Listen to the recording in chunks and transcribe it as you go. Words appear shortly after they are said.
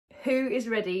Who is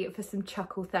ready for some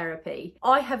chuckle therapy?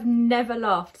 I have never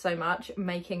laughed so much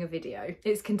making a video.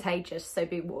 It's contagious, so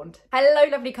be warned. Hello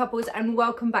lovely couples and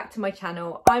welcome back to my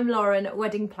channel. I'm Lauren,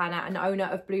 wedding planner and owner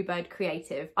of Bluebird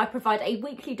Creative. I provide a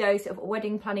weekly dose of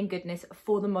wedding planning goodness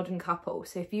for the modern couple.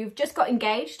 So if you've just got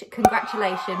engaged,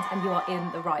 congratulations and you are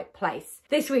in the right place.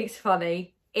 This week's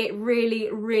funny. It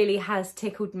really has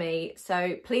tickled me,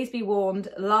 so please be warned,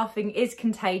 laughing is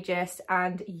contagious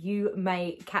and you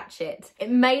may catch it. It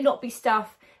may not be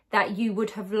stuff that you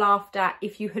would have laughed at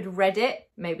if you had read it,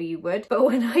 maybe you would, but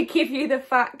when I give you the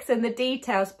facts and the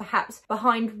details perhaps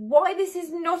behind why this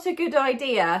is not a good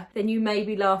idea, then you may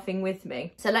be laughing with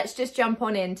me. So let's just jump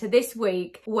on into this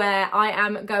week where I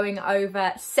am going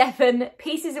over 7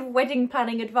 pieces of wedding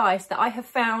planning advice that I have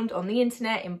found on the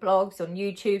internet, in blogs, on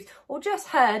YouTube, or just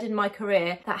heard in my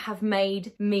career that have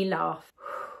made me laugh.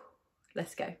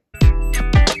 Let's go.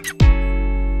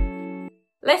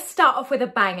 Let's start off with a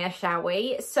banger, shall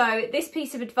we? So this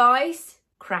piece of advice,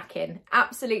 cracking,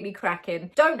 absolutely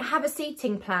cracking. Don't have a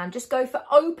seating plan, just go for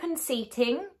open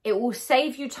seating. It will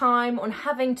save you time on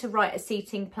having to write a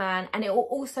seating plan, and it will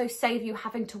also save you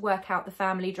having to work out the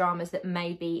family dramas that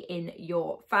may be in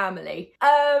your family.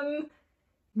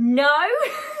 No.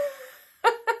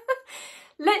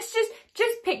 Let's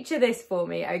just picture this for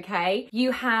me, okay?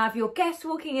 You have your guests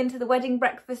walking into the wedding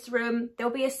breakfast room.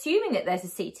 They'll be assuming that there's a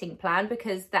seating plan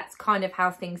because that's kind of how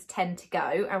things tend to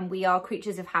go, and we are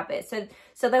creatures of habit.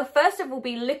 So they'll first of all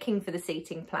be looking for the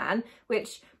seating plan,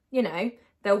 which, you know,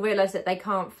 they'll realise that they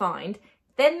can't find.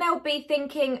 Then they'll be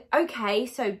thinking, okay,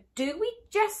 so do we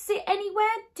just sit anywhere?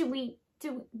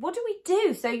 What do we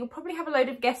do? So you'll probably have a load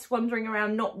of guests wandering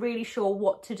around not really sure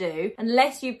what to do,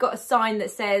 unless you've got a sign that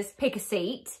says pick a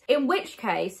seat, in which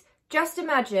case just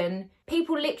imagine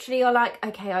people literally are like,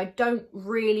 okay, I don't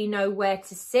really know where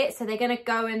to sit, so they're going to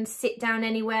go and sit down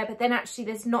anywhere, but then actually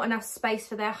there's not enough space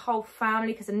for their whole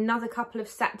family because another couple have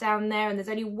sat down there and there's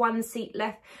only one seat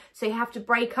left, so you have to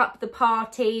break up the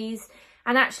parties,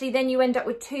 and actually then you end up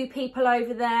with 2 people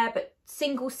over there but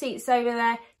single seats over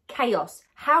there. Chaos.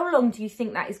 How long do you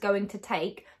think that is going to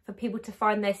take for people to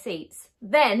find their seats?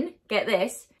 Then, get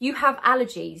this, you have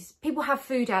allergies. People have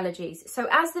food allergies. So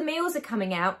as the meals are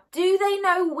coming out, do they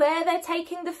know where they're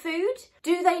taking the food?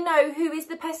 Do they know who is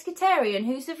the pescatarian,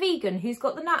 who's the vegan, who's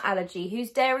got the nut allergy,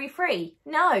 who's dairy free?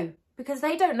 No, because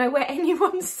they don't know where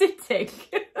anyone's sitting.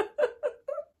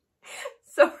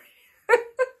 Sorry.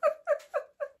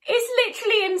 It's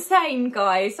literally insane,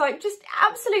 guys. Like, just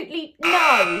absolutely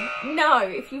no.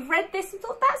 If you've read this and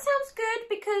thought that sounds good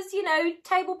because, you know,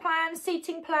 table plan,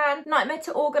 seating plan, nightmare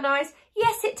to organise.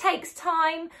 Yes, it takes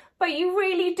time, but you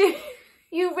really do.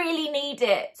 You really need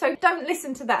it. So don't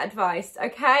listen to that advice,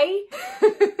 okay?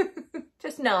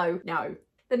 Just no.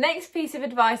 The next piece of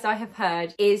advice I have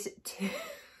heard is to...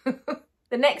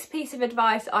 The next piece of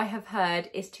advice I have heard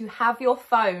is to have your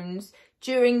phones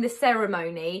during the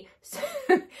ceremony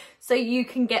so you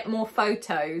can get more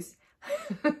photos.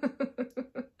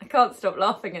 I can't stop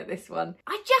laughing at this one.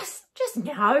 I just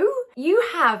know. You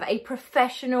have a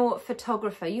professional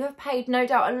photographer. You have paid no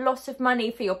doubt a lot of money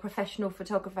for your professional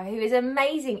photographer who is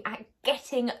amazing at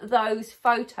getting those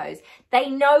photos. They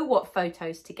know what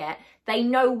photos to get. They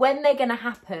know when they're going to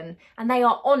happen and they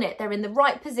are on it. They're in the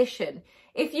right position.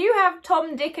 If you have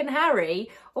Tom, Dick and Harry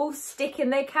all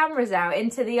sticking their cameras out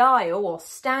into the aisle or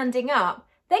standing up,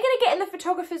 they're going to get in the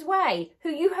photographer's way, who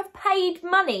you have paid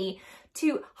money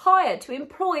to hire, to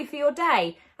employ for your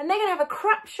day. And they're going to have a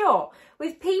crap shot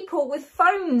with people with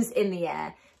phones in the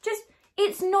air. Just,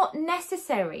 it's not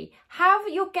necessary. Have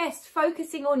your guests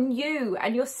focusing on you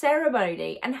and your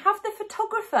ceremony and have the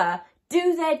photographer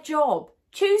do their job.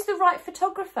 Choose the right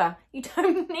photographer. You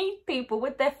don't need people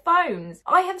with their phones.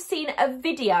 I have seen a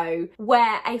video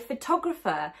where a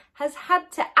photographer has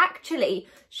had to actually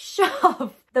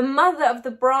shove the mother of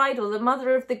the bride or the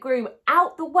mother of the groom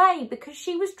out the way because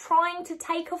she was trying to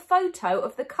take a photo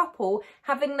of the couple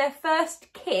having their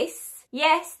first kiss.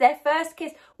 Yes, their first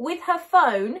kiss with her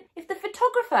phone. If the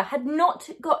photographer had not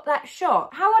got that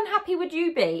shot, how unhappy would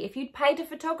you be if you'd paid a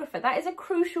photographer? That is a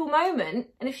crucial moment.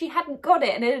 And if she hadn't got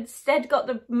it and instead got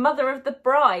the mother of the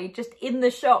bride just in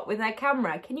the shot with her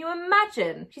camera, can you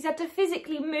imagine? She's had to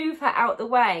physically move her out the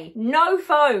way. No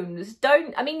phones.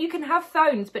 I mean, you can have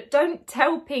phones, but don't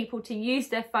tell people to use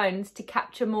their phones to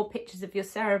capture more pictures of your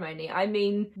ceremony. I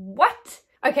mean, what?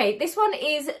 Okay, this one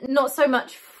is not so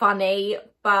much funny,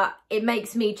 but it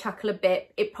makes me chuckle a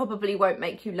bit. It probably won't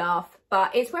make you laugh,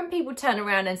 but it's when people turn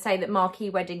around and say that marquee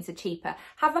weddings are cheaper.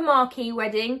 Have a marquee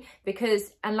wedding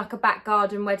and like a back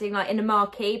garden wedding, like in a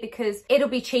marquee, because it'll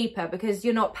be cheaper because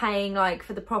you're not paying like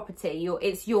for the property,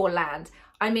 it's your land.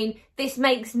 I mean, this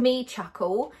makes me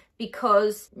chuckle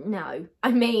because no,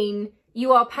 I mean,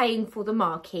 you are paying for the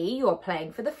marquee, you are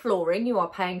paying for the flooring, you are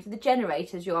paying for the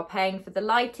generators, you are paying for the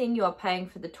lighting, you are paying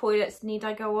for the toilets. Need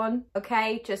I go on?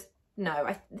 Okay, just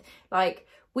no.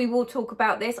 We will talk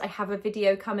about this. I have a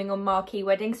video coming on marquee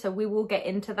weddings, so we will get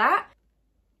into that.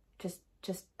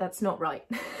 Just that's not right.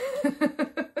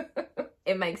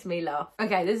 It makes me laugh.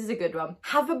 Okay, this is a good one.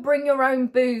 Have a bring your own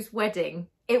booze wedding.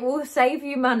 It will save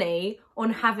you money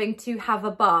on having to have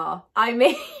a bar. I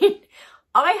mean,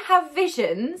 I have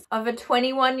visions of a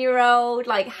 21-year-old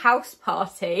like house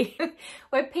party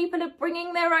where people are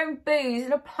bringing their own booze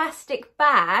in a plastic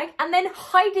bag and then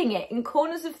hiding it in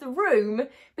corners of the room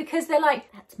because they're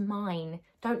like, that's mine.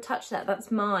 Don't touch that.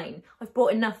 That's mine. I've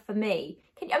brought enough for me.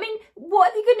 I mean,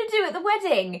 what are they going to do at the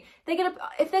wedding? They're going to,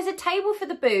 if there's a table for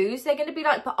the booze, they're going to be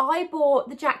like, but I bought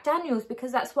the Jack Daniels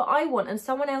because that's what I want and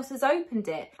someone else has opened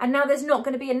it. And now there's not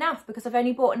going to be enough because I've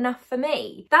only bought enough for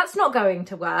me. That's not going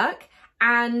to work.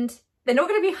 And they're not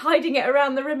going to be hiding it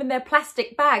around the room in their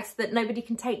plastic bags so that nobody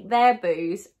can take their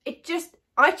booze.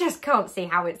 I just can't see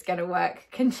how it's going to work.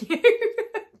 Can you?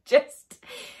 Just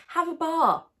have a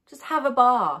bar. Just have a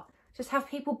bar. Just have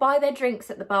people buy their drinks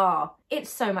at the bar. It's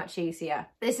so much easier.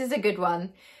 This is a good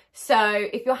one. So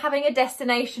if you're having a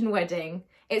destination wedding,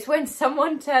 it's when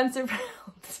someone turns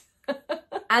around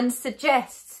and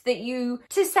suggests that you,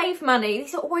 to save money,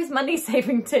 these are always money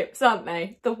saving tips, aren't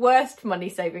they? The worst money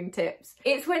saving tips.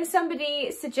 It's when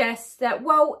somebody suggests that,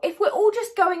 well, if we're all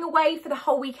just going away for the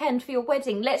whole weekend for your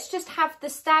wedding, let's just have the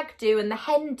stag do and the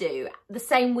hen do the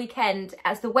same weekend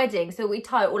as the wedding, so we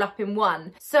tie it all up in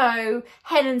one. So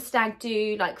hen and stag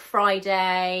do like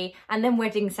Friday and then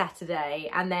wedding Saturday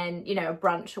and then, you know, a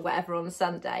brunch or whatever on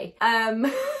Sunday.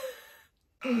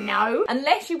 No,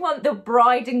 unless you want the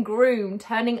bride and groom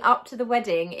turning up to the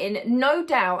wedding in no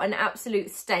doubt an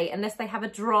absolute state, unless they have a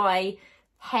dry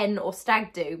hen or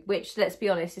stag do, which, let's be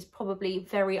honest, is probably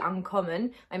very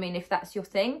uncommon. I mean, if that's your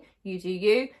thing, you do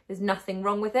you. There's nothing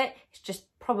wrong with it. It's just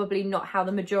probably not how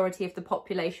the majority of the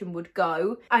population would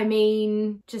go. I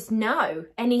mean, just no.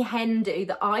 Any hen do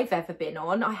that I've ever been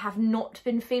on, I have not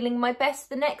been feeling my best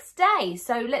the next day.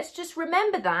 So let's just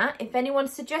remember that. If anyone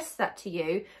suggests that to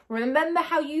you, remember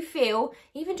how you feel,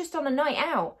 even just on a night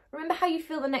out. Remember how you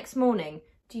feel the next morning.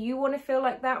 Do you want to feel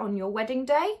like that on your wedding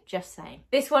day? Just saying.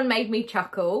 This one made me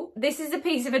chuckle. This is a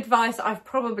piece of advice I've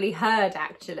probably heard,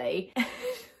 actually.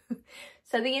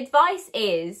 So the advice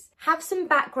is, have some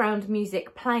background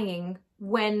music playing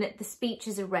when the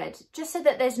speeches are read, just so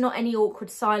that there's not any awkward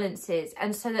silences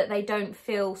and so that they don't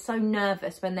feel so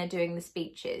nervous when they're doing the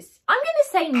speeches. I'm going to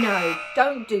say no,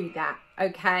 don't do that,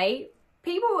 okay?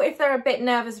 People, if they're a bit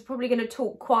nervous, are probably going to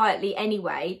talk quietly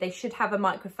anyway. They should have a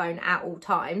microphone at all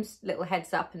times. Little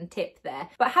heads up and tip there.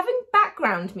 But having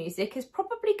background music is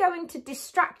probably going to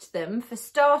distract them for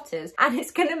starters, and it's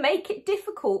going to make it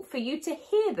difficult for you to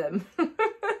hear them.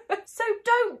 So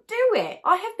don't do it.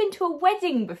 I have been to a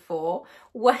wedding before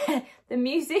where the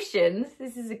musicians,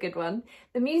 this is a good one,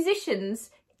 the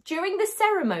musicians during the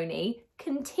ceremony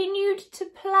continued to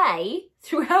play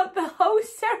throughout the whole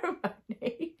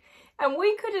ceremony. And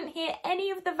we couldn't hear any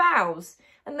of the vows.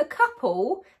 And the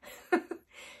couple,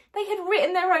 they had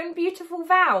written their own beautiful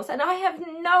vows. And I have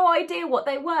no idea what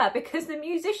they were because the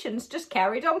musicians just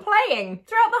carried on playing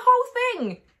throughout the whole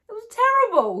thing. It was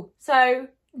terrible. So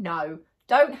no,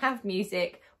 don't have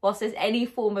music whilst there's any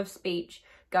form of speech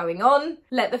going on.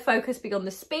 Let the focus be on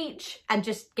the speech and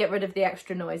just get rid of the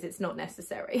extra noise. It's not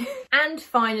necessary. And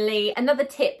finally, another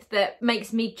tip that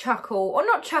makes me chuckle, or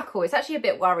not chuckle, it's actually a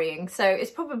bit worrying, so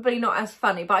it's probably not as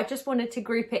funny, but I just wanted to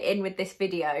group it in with this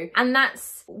video. And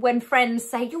that's when friends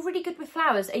say, you're really good with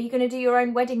flowers, are you going to do your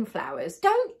own wedding flowers?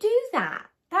 Don't do that.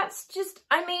 That's just,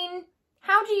 I mean,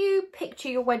 how do you picture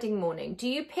your wedding morning? Do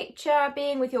you picture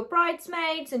being with your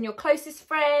bridesmaids and your closest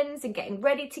friends and getting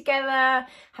ready together,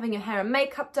 having your hair and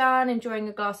makeup done, enjoying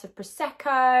a glass of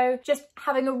Prosecco, just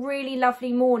having a really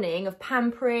lovely morning of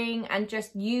pampering and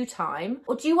just you time?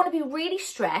 Or do you want to be really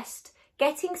stressed,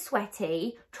 getting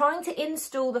sweaty, trying to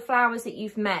install the flowers that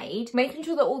you've made, making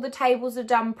sure that all the tables are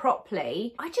done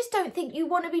properly? I just don't think you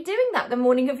want to be doing that the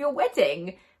morning of your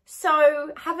wedding.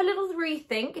 So have a little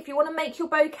rethink. If you want to make your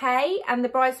bouquet and the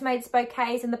bridesmaids'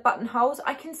 bouquets and the buttonholes,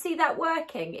 I can see that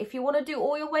working. If you want to do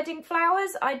all your wedding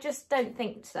flowers, I just don't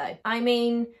think so. I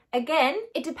mean, again,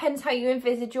 it depends how you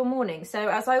envisage your morning. So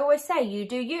as I always say, you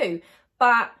do you.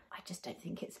 But I just don't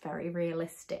think it's very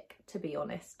realistic, to be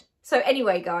honest. So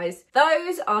anyway, guys,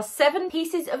 those are 7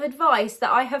 pieces of advice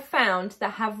that I have found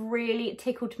that have really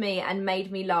tickled me and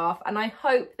made me laugh. And I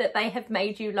hope that they have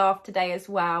made you laugh today as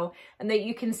well, and that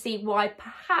you can see why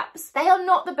perhaps they are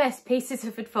not the best pieces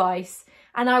of advice.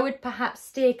 And I would perhaps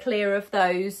steer clear of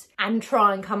those and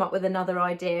try and come up with another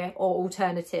idea or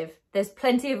alternative. There's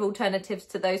plenty of alternatives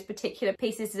to those particular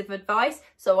pieces of advice,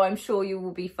 so I'm sure you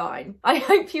will be fine. I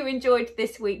hope you enjoyed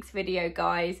this week's video,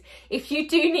 guys. If you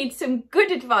do need some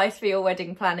good advice for your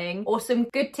wedding planning or some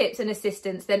good tips and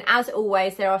assistance, then as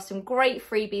always, there are some great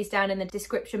freebies down in the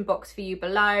description box for you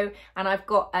below. And I've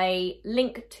got a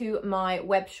link to my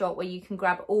web shop where you can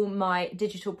grab all my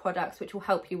digital products, which will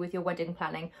help you with your wedding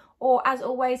planning. Or as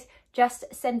always, just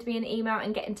send me an email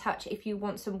and get in touch if you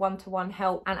want some one-to-one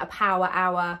help and a power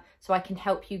hour, so I can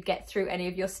help you get through any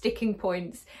of your sticking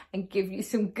points and give you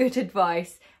some good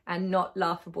advice and not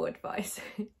laughable advice.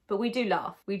 But we do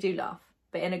laugh,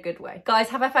 but in a good way. Guys,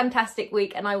 have a fantastic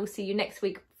week, and I will see you next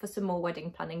week for some more wedding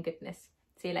planning goodness.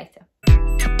 See you later.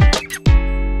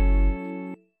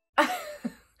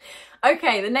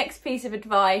 Okay, the next piece of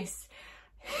advice.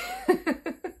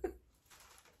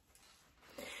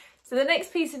 So the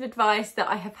next piece of advice that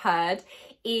I have heard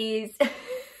is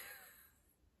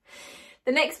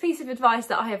the next piece of advice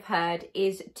that I have heard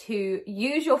is to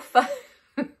use your phone.